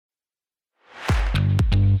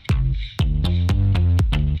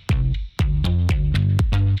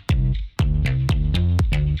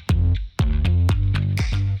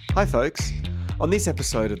Hi folks. On this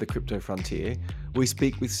episode of The Crypto Frontier, we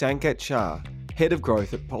speak with Sankeet Shah, Head of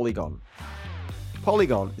Growth at Polygon.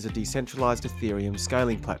 Polygon is a decentralized Ethereum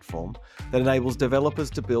scaling platform that enables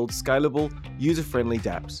developers to build scalable, user-friendly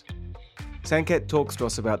dApps. Sankeet talks to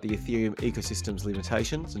us about the Ethereum ecosystem's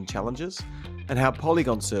limitations and challenges, and how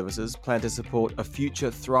Polygon services plan to support a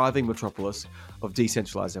future thriving metropolis of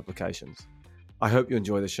decentralized applications. I hope you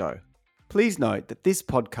enjoy the show. Please note that this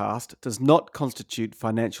podcast does not constitute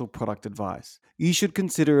financial product advice. You should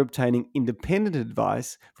consider obtaining independent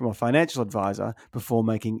advice from a financial advisor before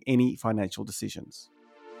making any financial decisions.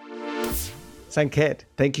 Sankeet,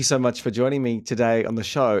 thank you so much for joining me today on the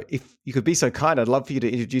show. If you could be so kind, I'd love for you to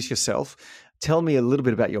introduce yourself. Tell me a little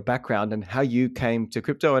bit about your background and how you came to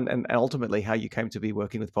crypto and ultimately how you came to be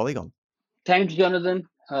working with Polygon. Thanks, Jonathan.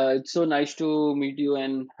 It's so nice to meet you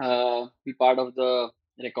and be part of the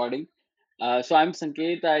recording. So I'm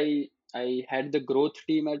Sankeet. I had the growth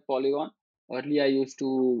team at Polygon. Earlier, I used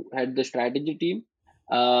to head the strategy team.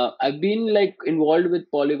 I've been like involved with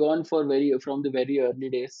Polygon from the very early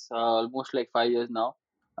days, almost like 5 years now.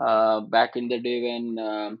 Back in the day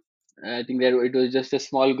when I think it was just a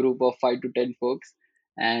small group of 5 to 10 folks,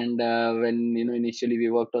 and when initially we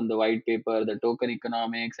worked on the white paper, the token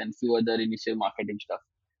economics, and few other initial marketing stuff.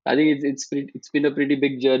 I think it's been a pretty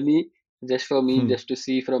big journey just for me, just to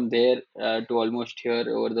see from there to almost here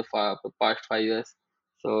over the past 5 years.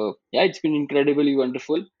 So yeah, it's been incredibly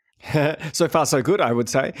wonderful. So far, so good, I would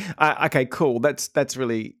say. Okay, cool. That's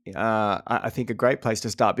really, I think, a great place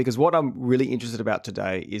to start, because what I'm really interested about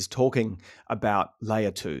today is talking about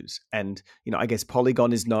layer twos. And, I guess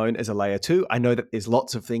Polygon is known as a layer two. I know that there's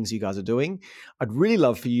lots of things you guys are doing. I'd really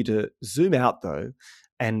love for you to zoom out, though,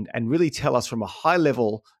 and really tell us from a high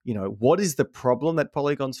level, what is the problem that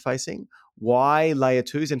Polygon's facing? Why layer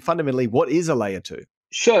twos? And fundamentally, what is a layer two?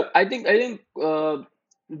 Sure. I think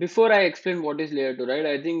before I explain what is layer two, right?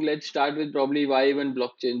 I think let's start with probably why even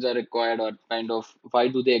blockchains are required, or kind of why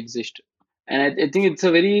do they exist. And I think it's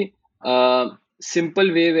a very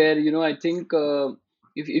simple way where I think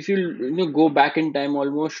if you go back in time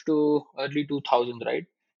almost to early 2000, right?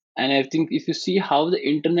 And I think if you see how the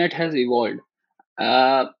internet has evolved,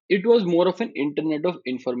 it was more of an internet of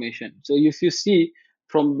information. So if you see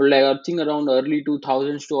from like I think around early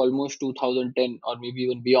 2000s to almost 2010 or maybe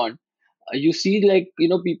even beyond, you see like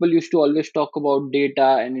people used to always talk about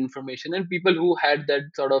data and information, and people who had that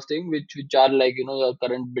sort of thing, which are like the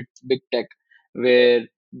current big tech, where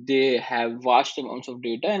they have vast amounts of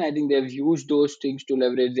data, and I think they've used those things to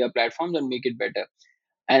leverage their platforms and make it better.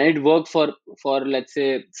 And it worked for let's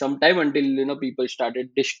say some time until people started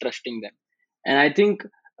distrusting them. And I think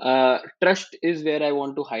trust is where I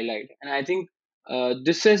want to highlight. And I think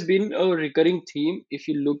this has been a recurring theme if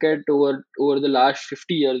you look at over the last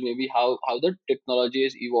 50 years, maybe how the technology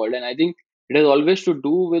has evolved. And I think it has always to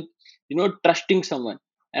do with trusting someone.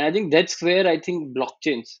 And I think that's where I think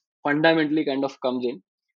blockchains fundamentally kind of comes in,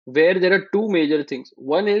 where there are two major things.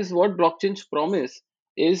 One is what blockchains promise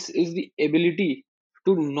is the ability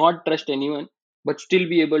to not trust anyone, but still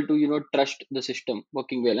be able to trust the system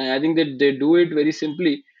working well. And I think that they do it very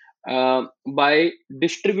simply, by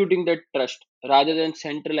distributing that trust rather than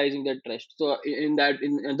centralizing that trust. So in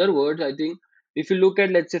other words, I think if you look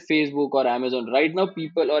at, let's say, Facebook or Amazon right now,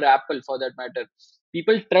 people, or Apple for that matter,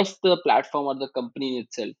 people trust the platform or the company in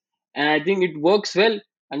itself. And I think it works well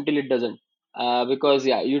until it doesn't, because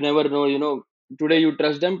yeah, you never know, today you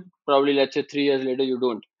trust them, probably let's say 3 years later you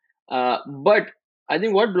don't. But I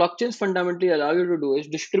think what blockchains fundamentally allow you to do is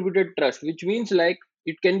distributed trust, which means like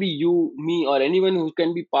it can be you, me, or anyone who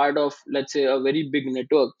can be part of, let's say, a very big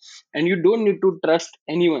network. And you don't need to trust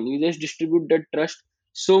anyone. You just distribute that trust,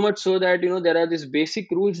 so much so that there are these basic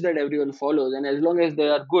rules that everyone follows, and as long as they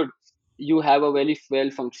are good, you have a very well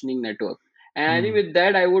functioning network. And I think with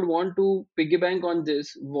that, I would want to piggyback on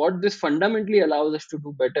this. What this fundamentally allows us to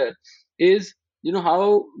do better is,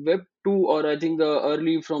 how web 2, or I think the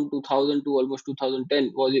early from 2000 to almost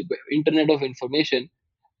 2010 was internet of information.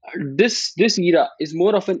 This era is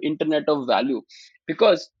more of an internet of value,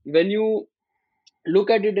 because when you look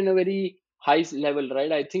at it in a very high level,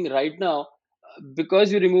 right? I think right now,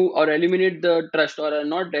 because you remove or eliminate the trust, or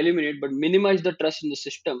not eliminate but minimize the trust in the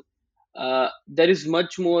system, there is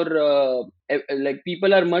much more like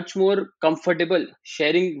people are much more comfortable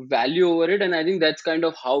sharing value over it. And I think that's kind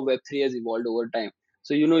of how web3 has evolved over time.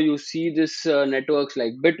 So you see this networks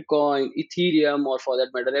like Bitcoin, Ethereum, or for that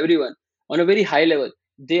matter everyone, on a very high level,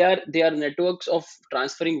 they are networks of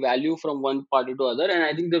transferring value from one party to other. And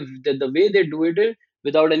I think the way they do it is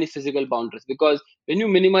without any physical boundaries, because when you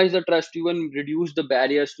minimize the trust, you even reduce the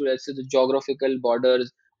barriers to, let's say, the geographical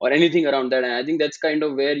borders, or anything around that. And I think that's kind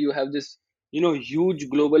of where you have this, huge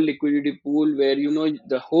global liquidity pool where,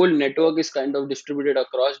 the whole network is kind of distributed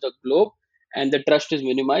across the globe, and the trust is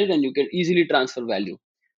minimized, and you can easily transfer value.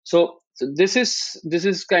 So this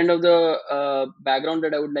is kind of the background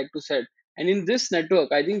that I would like to set. And in this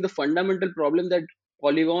network, I think the fundamental problem that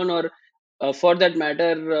Polygon, or for that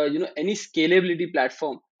matter, any scalability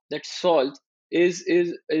platform that solves is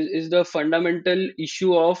the fundamental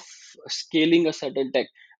issue of scaling a certain tech.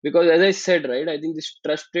 Because as I said, right, I think this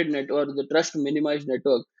trusted network, the trust minimized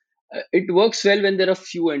network, it works well when there are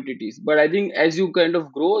few entities. But I think as you kind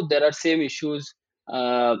of grow, there are same issues,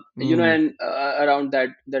 Mm. and around that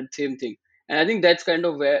same thing. And I think that's kind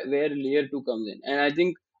of where layer 2 comes in. And I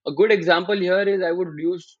think a good example here is, I would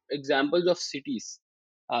use examples of cities,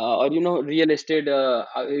 or real estate.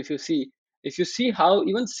 If you see how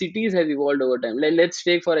even cities have evolved over time. Let's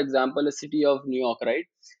take for example a city of New York, right?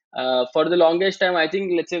 For the longest time, I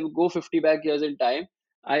think, let's say go 50 back years in time,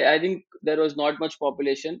 I think there was not much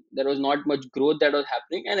population, there was not much growth that was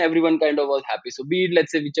happening, and everyone kind of was happy. So be it,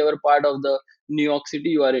 let's say, whichever part of the New York City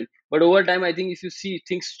you are in. But over time, I think if you see,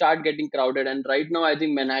 things start getting crowded, and right now I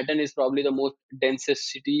think Manhattan is probably the most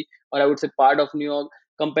densest city, or I would say part of New York,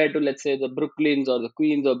 compared to, let's say, the Brooklyns or the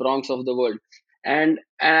Queens or Bronx of the world. And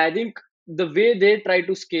I think the way they try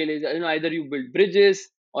to scale is, either you build bridges,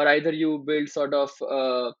 or either you build sort of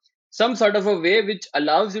some sort of a way which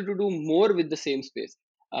allows you to do more with the same space,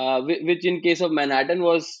 which in case of Manhattan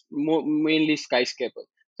was mainly skyscraper.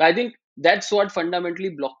 So I think that's what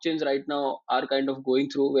fundamentally blockchains right now are kind of going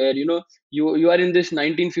through, where you are in this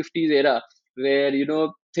 1950s era, where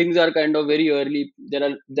things are kind of very early.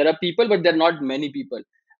 There are people, but there are not many people.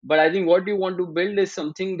 But I think what you want to build is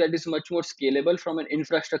something that is much more scalable from an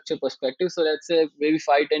infrastructure perspective. So let's say maybe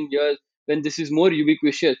 5-10 years, when this is more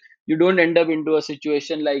ubiquitous, you don't end up into a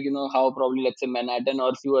situation like, how probably, let's say, Manhattan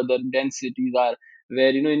or few other dense cities are, where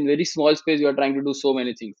in very small space you are trying to do so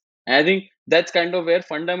many things. And I think that's kind of where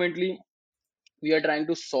fundamentally we are trying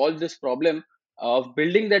to solve this problem of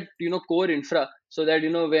building that core infra, so that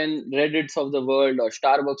when Reddits of the world, or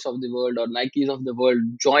Starbucks of the world, or Nikes of the world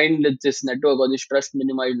join with this network, or this trust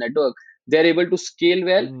minimized network, they're able to scale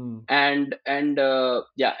well, Mm. and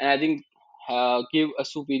I think give a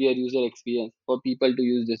superior user experience for people to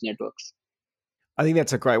use these networks. I think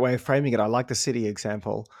that's a great way of framing it. I like the city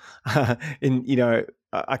example. In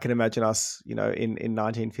I can imagine us, in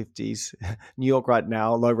 1950s New York right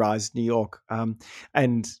now, low rise New York,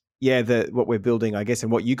 and yeah, the what we're building, I guess,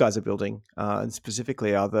 and what you guys are building, and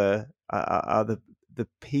specifically are the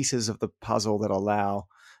pieces of the puzzle that allow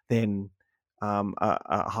then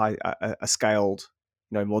a scaled,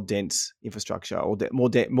 more dense infrastructure, or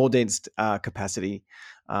more dense capacity.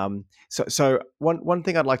 So one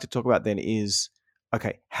thing I'd like to talk about then is,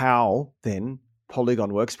 okay, how then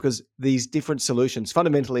Polygon works, because these different solutions,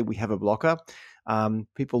 fundamentally, we have a blocker.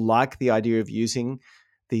 People like the idea of using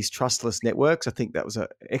these trustless networks. I think that was an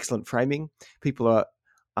excellent framing. People are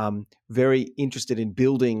very interested in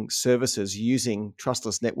building services using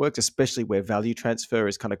trustless networks, especially where value transfer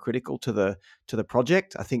is kind of critical to the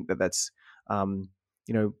project. I think that's um,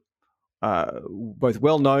 you know both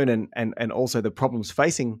well known, and also the problems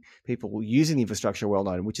facing people using the infrastructure are well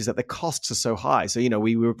known, which is that the costs are so high. So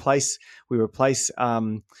we replace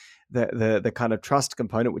the kind of trust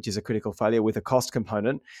component, which is a critical failure, with a cost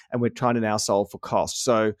component, and we're trying to now solve for cost.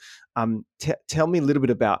 So tell me a little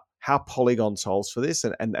bit about how Polygon solves for this,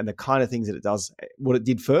 and the kind of things that it does, what it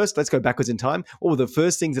did first. Let's go backwards in time. What were the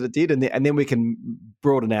first things that it did, and then we can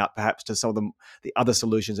broaden out perhaps to some of the other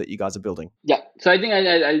solutions that you guys are building. Yeah, so I think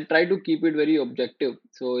I'll try to keep it very objective,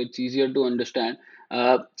 so it's easier to understand.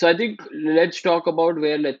 So I think let's talk about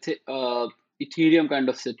where, let's say, Ethereum kind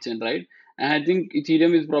of sits in, right? And I think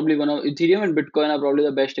Ethereum and Bitcoin are probably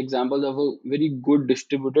the best examples of a very good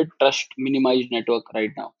distributed trust minimized network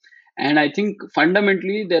right now. And I think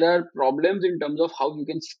fundamentally there are problems in terms of how you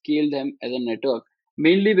can scale them as a network,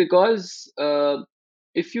 mainly because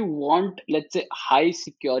if you want, let's say, high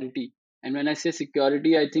security. And when I say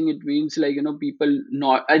security, I think it means like, people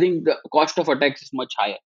not, I think the cost of attacks is much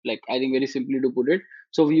higher. Like, I think very simply to put it.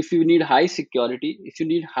 So if you need high security, if you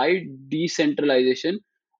need high decentralization,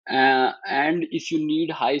 and if you need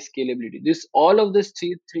high scalability, this all of these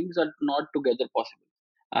three things are not together possible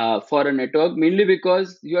for a network, mainly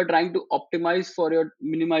because you are trying to optimize for your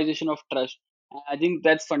minimization of trust. I think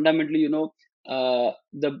that's fundamentally,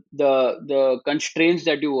 the constraints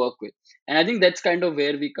that you work with. And I think that's kind of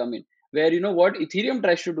where we come in, where what Ethereum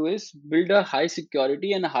tries to do is build a high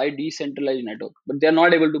security and a high decentralized network, but they're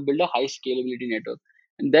not able to build a high scalability network.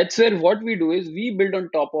 And that's where what we do is we build on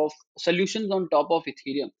top of solutions on top of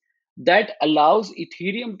Ethereum, that allows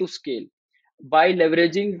Ethereum to scale by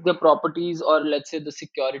leveraging the properties, or let's say the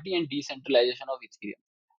security and decentralization of Ethereum.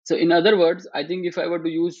 So in other words, I think if I were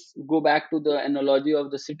to go back to the analogy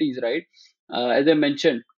of the cities, right? As I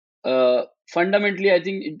mentioned, fundamentally, I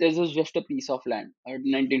think this is just a piece of land at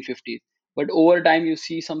 1950s. But over time, you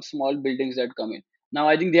see some small buildings that come in. Now,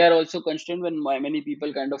 I think they are also constrained when many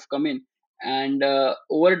people kind of come in. And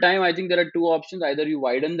over time, I think there are two options: either you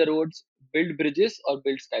widen the roads, build bridges, or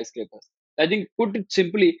build skyscrapers. I think, put it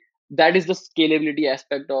simply, that is the scalability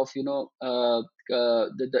aspect of the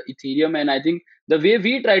Ethereum. And I think the way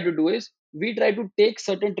we try to do is we try to take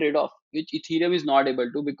certain trade-off which Ethereum is not able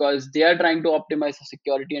to, because they are trying to optimize the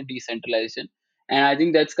security and decentralization. And I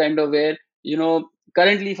think that's kind of where,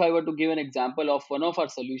 currently, if I were to give an example of one of our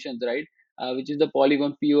solutions, right, which is the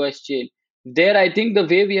Polygon POS chain, there I think the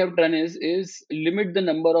way we have done is limit the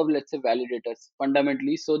number of, let's say, validators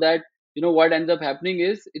fundamentally, so that what ends up happening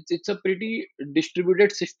is it's a pretty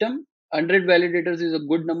distributed system. 100 validators is a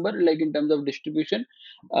good number, like in terms of distribution,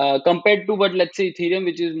 compared to what, let's say, Ethereum,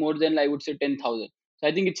 which is more than, I would say, 10,000. So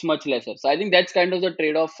I think it's much lesser. So I think that's kind of the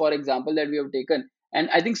trade-off, for example, that we have taken. And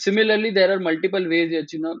I think similarly there are multiple ways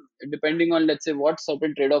that, depending on, let's say, what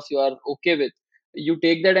certain trade-offs you are okay with, you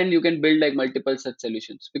take that and you can build like multiple such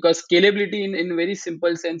solutions, because scalability in very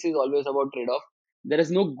simple sense is always about trade-off. There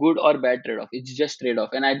is no good or bad trade-off, it's just trade-off.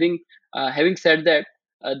 And I think, having said that,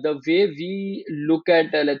 the way we look at,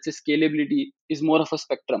 let's say, scalability is more of a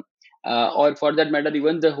spectrum, or for that matter,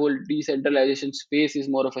 even the whole decentralization space is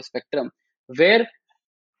more of a spectrum, where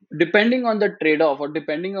depending on the trade-off, or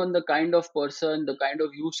depending on the kind of person, the kind of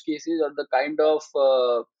use cases, or the kind of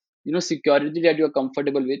security that you're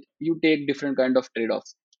comfortable with, you take different kind of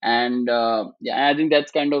trade-offs. And yeah, I think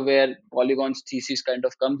that's kind of where Polygon's thesis kind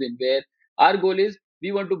of comes in, where our goal is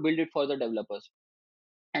we want to build it for the developers.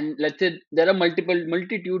 And let's say there are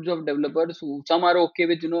multitudes of developers who, some are okay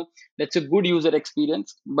with, let's say, good user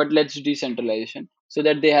experience, but let's decentralization, so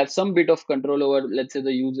that they have some bit of control over, let's say,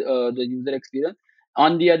 the user experience.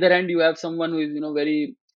 On the other hand, you have someone who is,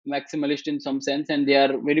 very maximalist in some sense, and they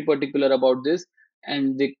are very particular about this,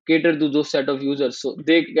 and they cater to those set of users, so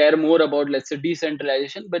they care more about, let's say,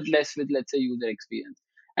 decentralization, but less with, let's say, user experience.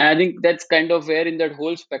 And I think that's kind of where, in that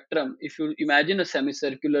whole spectrum, if you imagine a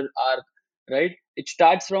semicircular arc, right, it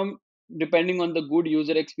starts from, depending on the good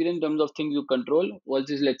user experience in terms of things you control,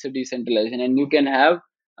 versus, let's say, decentralization, and you can have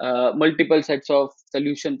multiple sets of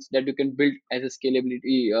solutions that you can build as a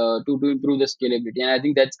scalability, to improve the scalability. And I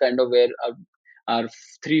think that's kind of where our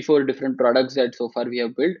 3 4 different products that so far we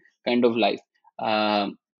have built kind of life.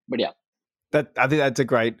 But yeah. That I think that's a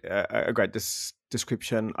great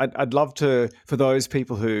description. I'd love to, for those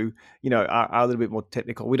people who are a little bit more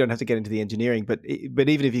technical. We don't have to get into the engineering, but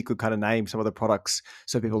even if you could kind of name some of the products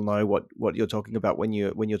so people know what you're talking about when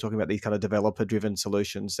you're talking about these kind of developer driven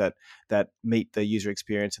solutions that meet the user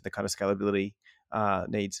experience and the kind of scalability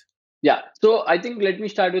needs. Yeah, so I think let me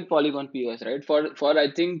start with Polygon POS, right? For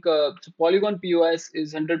I think, so Polygon POS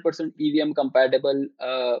is 100% EVM compatible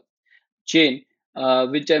chain,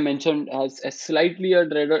 which I mentioned has a slightly a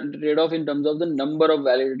trade-off in terms of the number of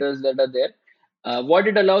validators that are there. What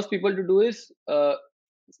it allows people to do is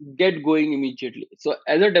get going immediately. So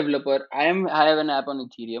as a developer, I have an app on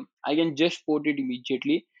Ethereum. I can just port it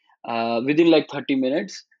immediately, within like 30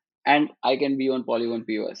 minutes, and I can be on Polygon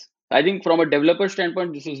POS. I think from a developer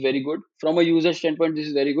standpoint, this is very good. From a user standpoint, this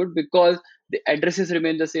is very good, because the addresses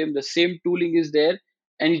remain the same tooling is there,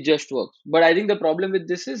 and it just works. But I think the problem with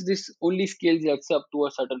this is this only scales up to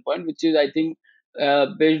a certain point, which is, I think,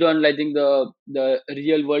 based on, I think, the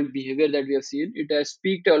real world behavior that we have seen, it has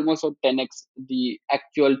peaked almost at 10x the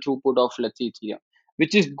actual throughput of, let's say, Ethereum,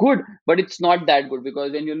 which is good, but it's not that good,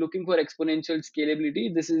 because when you're looking for exponential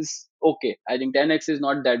scalability, this is okay. I think 10x is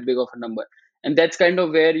not that big of a number. And that's kind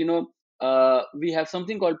of where, we have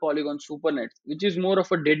something called Polygon Supernet, which is more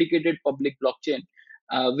of a dedicated public blockchain,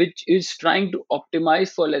 which is trying to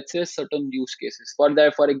optimize for, let's say, certain use cases. For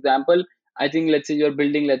that, for example, I think, let's say, you're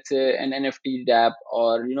building, let's say, an NFT app,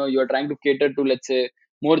 or you're trying to cater to, let's say,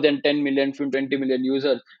 more than 10 million to 20 million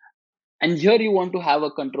users, and here you want to have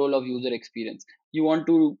a control of user experience. You want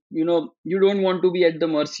to, you don't want to be at the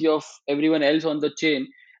mercy of everyone else on the chain.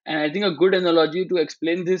 And I think a good analogy to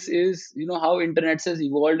explain this is, how internet has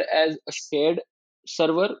evolved as a shared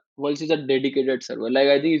server versus a dedicated server. Like,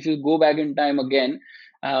 I think if you go back in time again,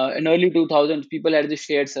 in early 2000s, people had this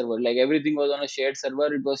shared server, like everything was on a shared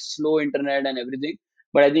server, it was slow internet and everything.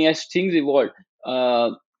 But I think as things evolved,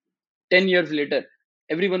 10 years later,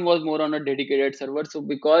 everyone was more on a dedicated server. So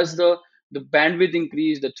because the bandwidth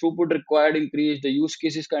increased, the throughput required increased, the use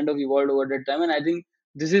cases kind of evolved over that time. And I think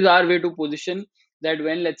this is our way to position that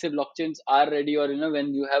when, let's say, blockchains are ready, or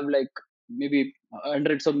when you have like maybe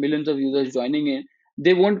hundreds of millions of users joining in,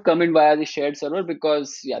 they won't come in via the shared server,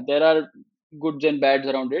 because yeah, there are goods and bads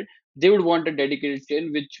around it. They would want a dedicated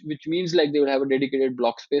chain, which means like they would have a dedicated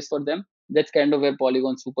block space for them. That's kind of where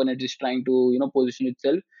Polygon Supernet is trying to position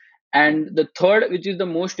itself. And the third, which is the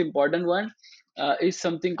most important one, is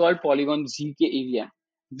something called Polygon ZK EVM,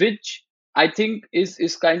 which I think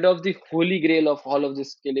is kind of the holy grail of all of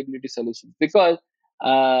these scalability solutions. Because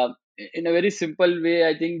uh, in a very simple way,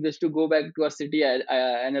 I think, just to go back to our city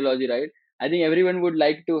analogy, right? I think everyone would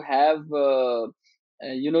like to have the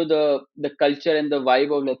culture and the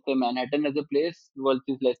vibe of, let's say, Manhattan as a place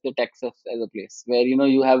versus, let's say, Texas as a place, where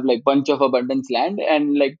you have like bunch of abundance land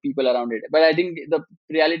and like people around it. But I think the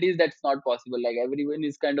reality is that's not possible. Like, everyone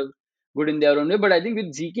is kind of good in their own way. But I think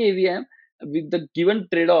with ZKVM, with the given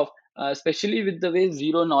trade-off, especially with the way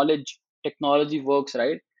zero knowledge technology works,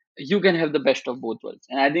 right? You can have the best of both worlds.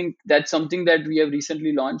 And I think that's something that we have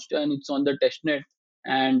recently launched, and it's on the testnet.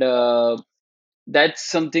 And that's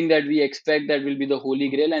something that we expect that will be the holy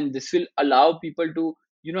grail, and this will allow people to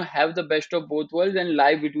have the best of both worlds and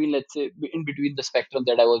lie between, let's say, in between the spectrum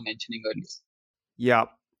that I was mentioning earlier. Yeah.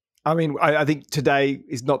 I mean, I think today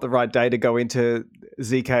is not the right day to go into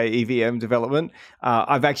ZK EVM development.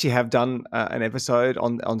 I've actually have done an episode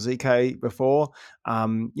on ZK before.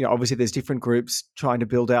 Obviously there's different groups trying to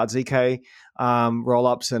build out ZK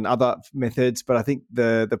rollups and other methods, but I think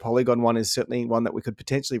the Polygon one is certainly one that we could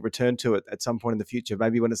potentially return to at some point in the future,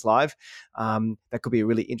 maybe when it's live. That could be a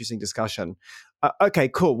really interesting discussion. Okay,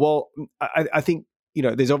 cool. Well, I think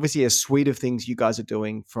there's obviously a suite of things you guys are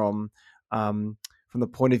doing um, from the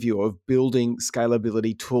point of view of building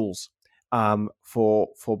scalability tools for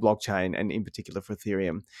blockchain, and in particular for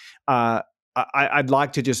Ethereum. I'd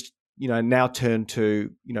like to just now turn to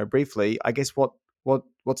briefly, I guess,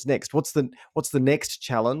 what's next. What's the next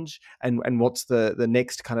challenge, and what's the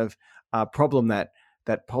next kind of problem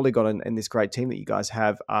that Polygon and this great team that you guys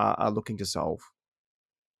have are looking to solve.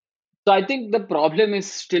 So I think the problem is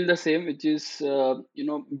still the same, which is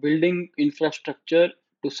building infrastructure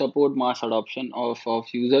to support mass adoption of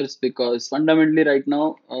users. Because fundamentally, right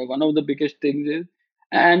now, one of the biggest things is,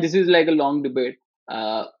 and this is like a long debate,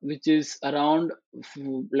 which is around,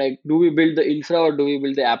 like, do we build the infra or do we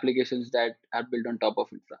build the applications that are built on top of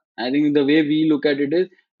infra? I think the way we look at it is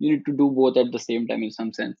you need to do both at the same time, in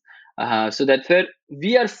some sense. So that's where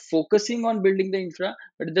we are focusing on building the infra,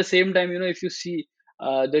 but at the same time, if you see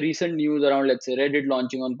the recent news around, let's say, Reddit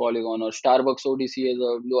launching on Polygon, or Starbucks ODC as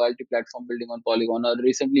a loyalty platform building on Polygon, or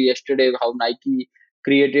recently yesterday how Nike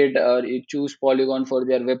created or choose Polygon for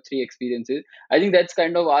their Web3 experiences. I think that's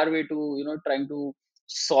kind of our way to trying to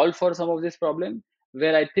solve for some of this problem.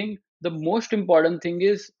 Where I think the most important thing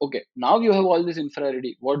is, okay, now you have all this infra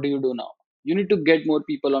ready. What do you do now? You need to get more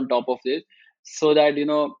people on top of this, so that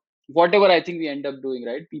whatever I think we end up doing,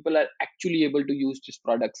 right, people are actually able to use these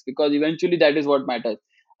products, because eventually that is what matters.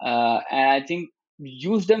 And I think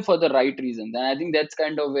use them for the right reasons. And I think that's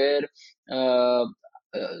kind of where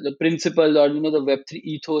the principle, or the Web3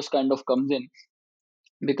 ethos kind of comes in.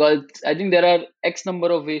 Because I think there are X number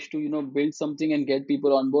of ways to build something and get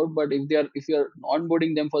people on board. But if you're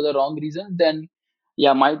onboarding them for the wrong reason, then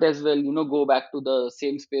yeah, might as well go back to the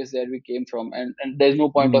same space where we came from, and there's no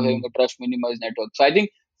point of having Mm. a trust minimized network. So I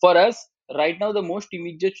think for us right now, the most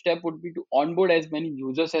immediate step would be to onboard as many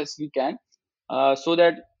users as we can, so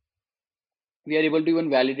that we are able to even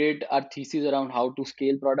validate our thesis around how to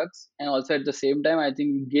scale products. And also at the same time, I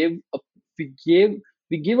think we gave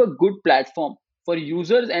we give a good platform for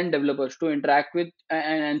users and developers to interact with,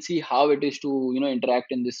 and see how it is to interact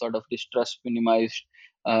in this sort of this trust minimized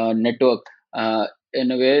network, in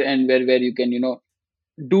a way, and where you can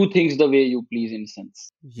do things the way you please, in a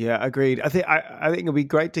sense. Yeah, agreed. I think it'd be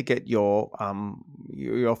great to get your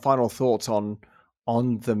final thoughts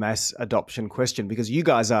on the mass adoption question, because you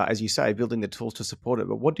guys are, as you say, building the tools to support it.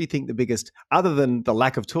 But what do you think the biggest, other than the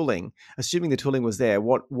lack of tooling, assuming the tooling was there,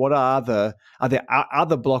 what are there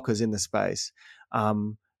other blockers in the space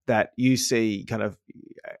that you see kind of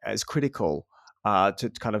as critical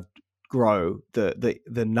to kind of grow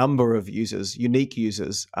the number of users, unique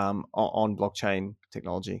users on blockchain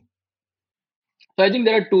technology? So I think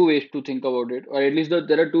there are two ways to think about it, or at least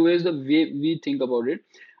there are two ways the way we think about it.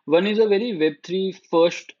 One is a very Web3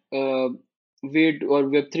 first way to, or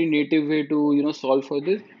Web3 native way to solve for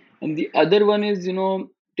this, and the other one is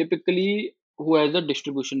typically who has a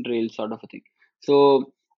distribution rail sort of a thing.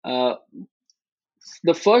 So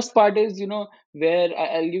the first part is where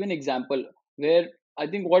I'll give an example where I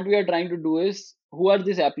think what we are trying to do is, who are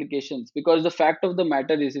these applications? Because the fact of the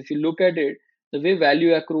matter is, if you look at it, the way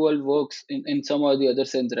value accrual works in some or the other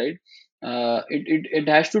sense, right? It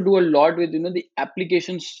has to do a lot with the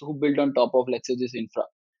applications who build on top of, let's say, this infra,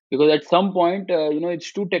 because at some point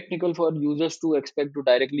it's too technical for users to expect to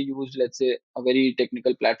directly use, let's say, a very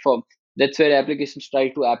technical platform. That's where applications try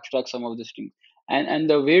to abstract some of these things, and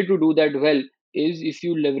the way to do that well is if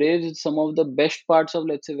you leverage some of the best parts of,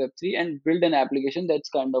 let's say, web3 and build an application that's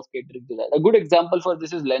kind of catering to that. A good example for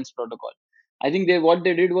this is Lens protocol. I think what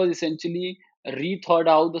they did was essentially rethought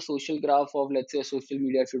how the social graph of, let's say, social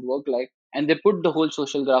media should work like, and they put the whole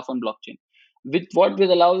social graph on blockchain. With what this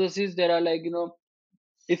allows us is, there are, like,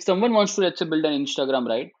 if someone wants to, let's say, build an Instagram,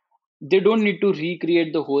 right, they don't need to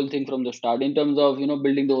recreate the whole thing from the start in terms of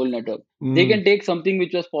building the whole network. They Mm. can take something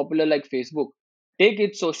which was popular like Facebook, take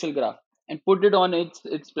its social graph and put it on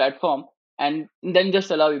its platform, and then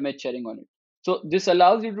just allow image sharing on it. So this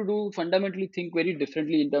allows you to do fundamentally think very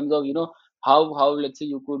differently in terms of how, let's say,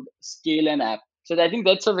 you could scale an app. So I think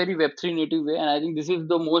that's a very Web3 native way, and I think this is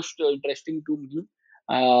the most interesting to me,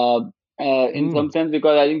 uh, in some Mm. sense,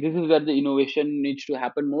 because I think this is where the innovation needs to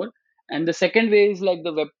happen more. And the second way is like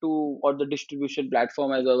the Web2 or the distribution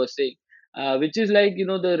platform, as I was saying, which is like the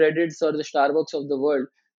Reddits or the Starbucks of the world,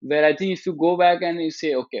 where I think if you go back and you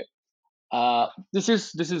say, okay, this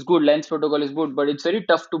is good, Lens protocol is good, but it's very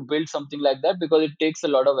tough to build something like that because it takes a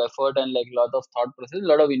lot of effort and like a lot of thought process, a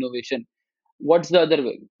lot of innovation. What's the other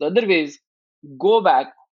way? The other way is go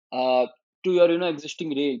back to your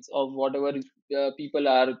existing rails of whatever people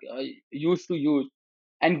are used to use,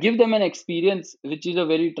 and give them an experience which is a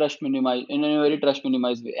very trust minimized in a very trust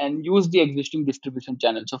minimized way, and use the existing distribution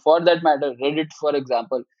channel. So for that matter, Reddit, for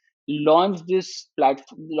example, launched this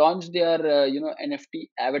platform, launched their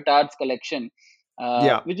NFT avatars collection,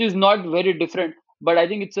 Yeah. which is not very different, but I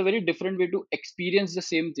think it's a very different way to experience the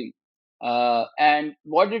same thing. And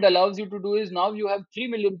what it allows you to do is, now you have 3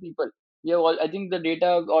 million people. Yeah, well, I think the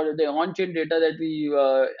data or the on-chain data that we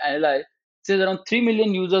analyze says around 3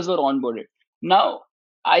 million users were onboarded. Now,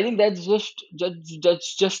 I think that's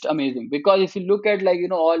just amazing, because if you look at, like,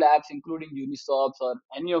 all apps, including Uniswaps or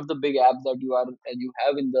any of the big apps that you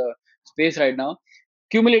have in the space right now,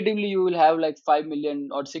 cumulatively you will have like 5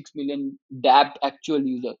 million or 6 million dapp actual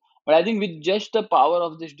users. But I think with just the power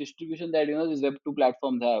of this distribution that these Web2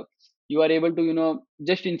 platforms have, you are able to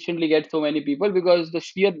just instantly get so many people, because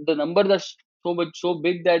the numbers are so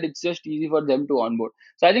big that it's just easy for them to onboard.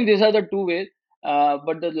 So I think these are the two ways,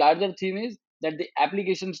 but the larger theme is that the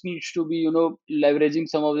applications needs to be leveraging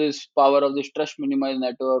some of this power of this trust minimized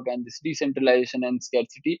network and this decentralization and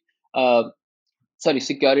scarcity, uh, sorry,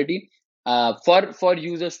 security, for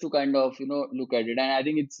users to kind of look at it. And I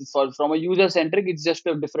think it's for from a user centric, it's just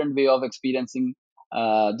a different way of experiencing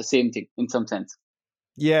the same thing in some sense.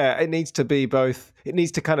 Yeah, it needs to be both. It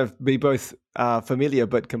needs to kind of be both familiar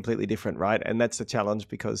but completely different, right? And that's the challenge,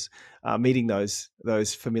 because meeting those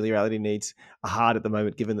familiarity needs are hard at the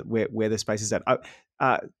moment, given that where the space is at.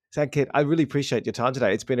 Sankeet, I really appreciate your time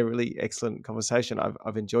today. It's been a really excellent conversation.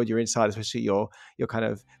 I've enjoyed your insight, especially your kind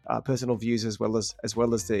of personal views, as well as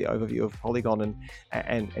the overview of Polygon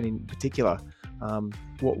and in particular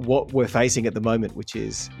what we're facing at the moment, which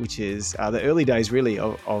is the early days really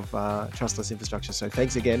of trustless infrastructure. So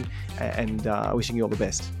thanks again, and wishing you all the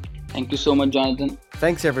best. Thank you so much, Jonathan.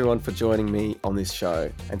 Thanks everyone for joining me on this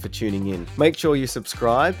show and for tuning in. Make sure you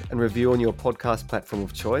subscribe and review on your podcast platform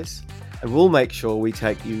of choice, and we'll make sure we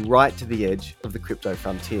take you right to the edge of the crypto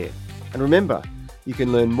frontier. And remember, you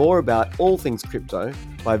can learn more about all things crypto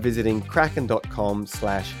by visiting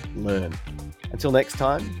kraken.com/learn. Until next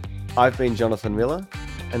time, I've been Jonathan Miller,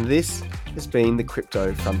 and this has been the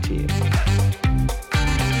Crypto Frontier.